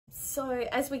So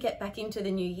as we get back into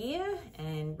the new year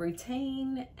and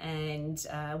routine and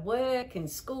work and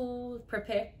school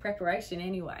preparation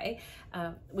anyway,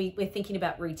 we're thinking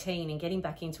about routine and getting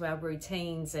back into our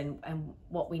routines and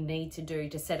what we need to do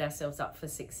to set ourselves up for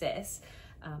success.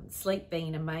 Sleep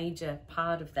being a major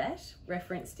part of that,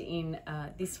 referenced in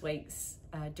this week's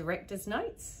director's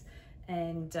notes,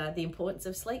 and the importance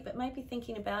of sleep, but maybe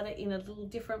thinking about it in a little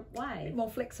different way.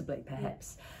 More flexibly,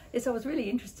 perhaps. Yes, I was really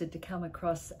interested to come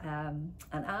across an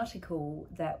article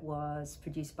that was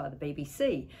produced by the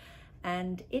BBC,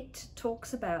 and it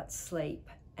talks about sleep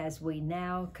as we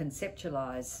now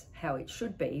conceptualise how it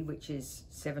should be, which is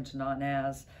 7 to 9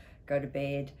 hours, go to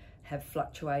bed, have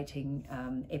fluctuating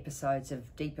episodes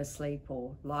of deeper sleep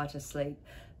or lighter sleep,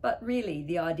 but really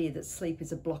the idea that sleep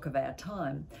is a block of our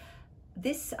time.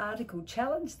 This article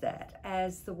challenged that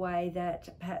as the way that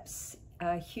perhaps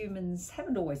humans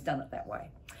haven't always done it that way.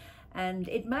 And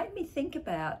it made me think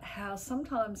about how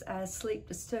sometimes our sleep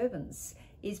disturbance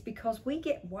is because we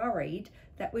get worried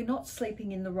that we're not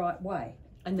sleeping in the right way.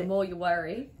 And the more you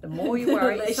worry, the more you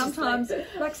worry. Sometimes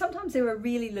there are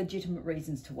really legitimate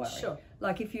reasons to worry. Sure.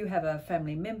 Like if you have a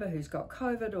family member who's got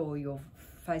COVID or you're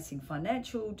facing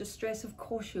financial distress, of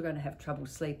course you're going to have trouble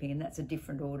sleeping, and that's a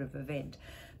different order of event.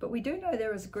 But we do know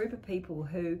there is a group of people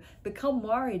who become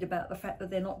worried about the fact that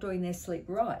they're not doing their sleep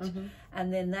right.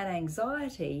 And then that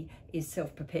anxiety is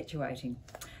self-perpetuating.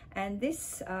 And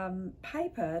this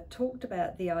paper talked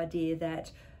about the idea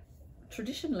that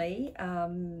traditionally,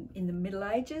 in the Middle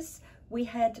Ages, we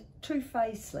had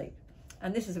 2-phase sleep.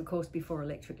 And this is, of course, before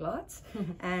electric lights.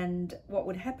 And what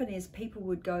would happen is people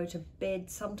would go to bed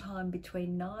sometime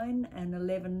between 9 and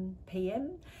 11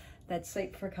 p.m. They'd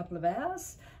sleep for a couple of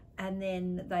hours, and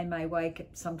then they may wake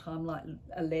at sometime like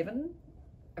 11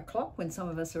 o'clock when some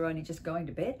of us are only just going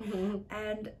to bed.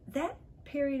 And that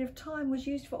period of time was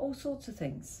used for all sorts of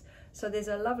things. So there's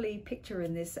a lovely picture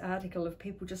in this article of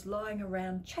people just lying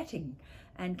around chatting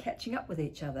and catching up with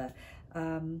each other.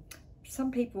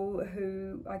 Some people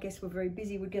who I guess were very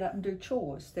busy would get up and do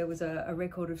chores. There was a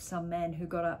record of some man who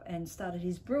got up and started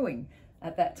his brewing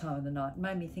at that time of the night. It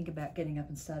made me think about getting up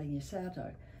and starting your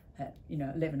sourdough at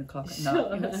 11 o'clock at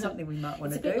night. It's something we might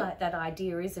want to do. It's a bit like that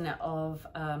idea, isn't it, of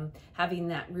having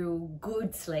that real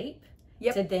good sleep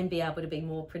to then be able to be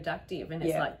more productive, and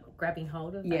it's like grabbing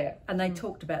hold of that. Yeah, and they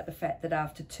talked about the fact that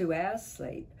after 2 hours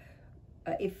sleep,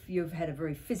 if you've had a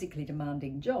very physically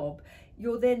demanding job,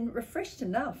 you're then refreshed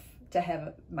enough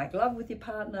to make love with your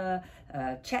partner,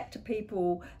 chat to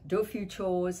people, do a few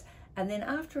chores, and then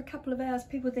after a couple of hours,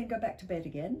 people then go back to bed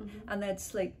again, and they'd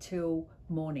sleep till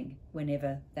morning,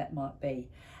 whenever that might be.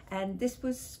 And this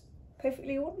was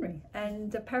perfectly ordinary.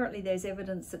 And apparently there's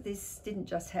evidence that this didn't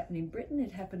just happen in Britain,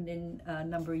 it happened in a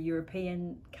number of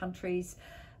European countries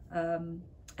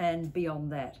and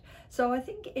beyond that. So I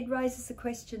think it raises the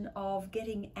question of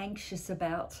getting anxious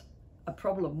about a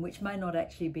problem, which may not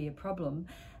actually be a problem,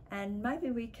 and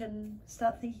maybe we can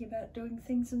start thinking about doing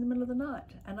things in the middle of the night.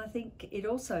 And I think it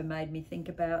also made me think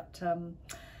about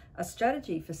a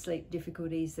strategy for sleep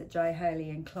difficulties that 𝗂𝗵𝗆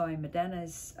and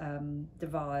𝗀𝗵𝗵𝗆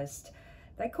devised.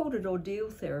 They called it ordeal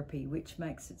therapy, which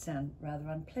makes it sound rather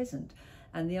unpleasant.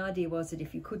 And the idea was that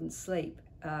if you couldn't sleep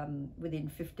within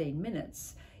 15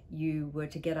 minutes, you were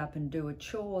to get up and do a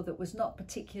chore that was not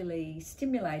particularly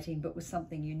stimulating, but was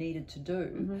something you needed to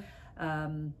do.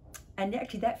 And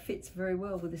actually that fits very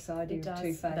well with this idea of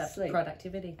 2-phase sleep.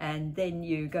 Productivity. And then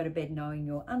you go to bed knowing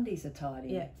your undies are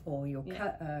tidy, or your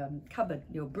cupboard,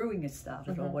 your brewing is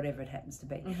started, or whatever it happens to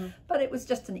be. But it was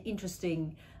just an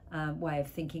interesting way of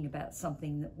thinking about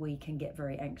something that we can get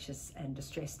very anxious and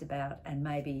distressed about, and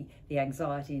maybe the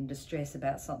anxiety and distress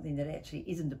about something that actually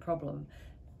isn't a problem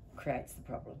creates the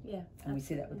problem. And we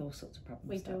see that with all sorts of problems.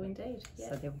 We do indeed.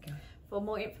 So there we go. For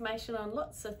more information on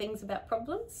lots of things about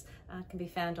problems, can be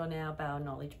found on our Bowel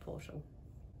Knowledge portal.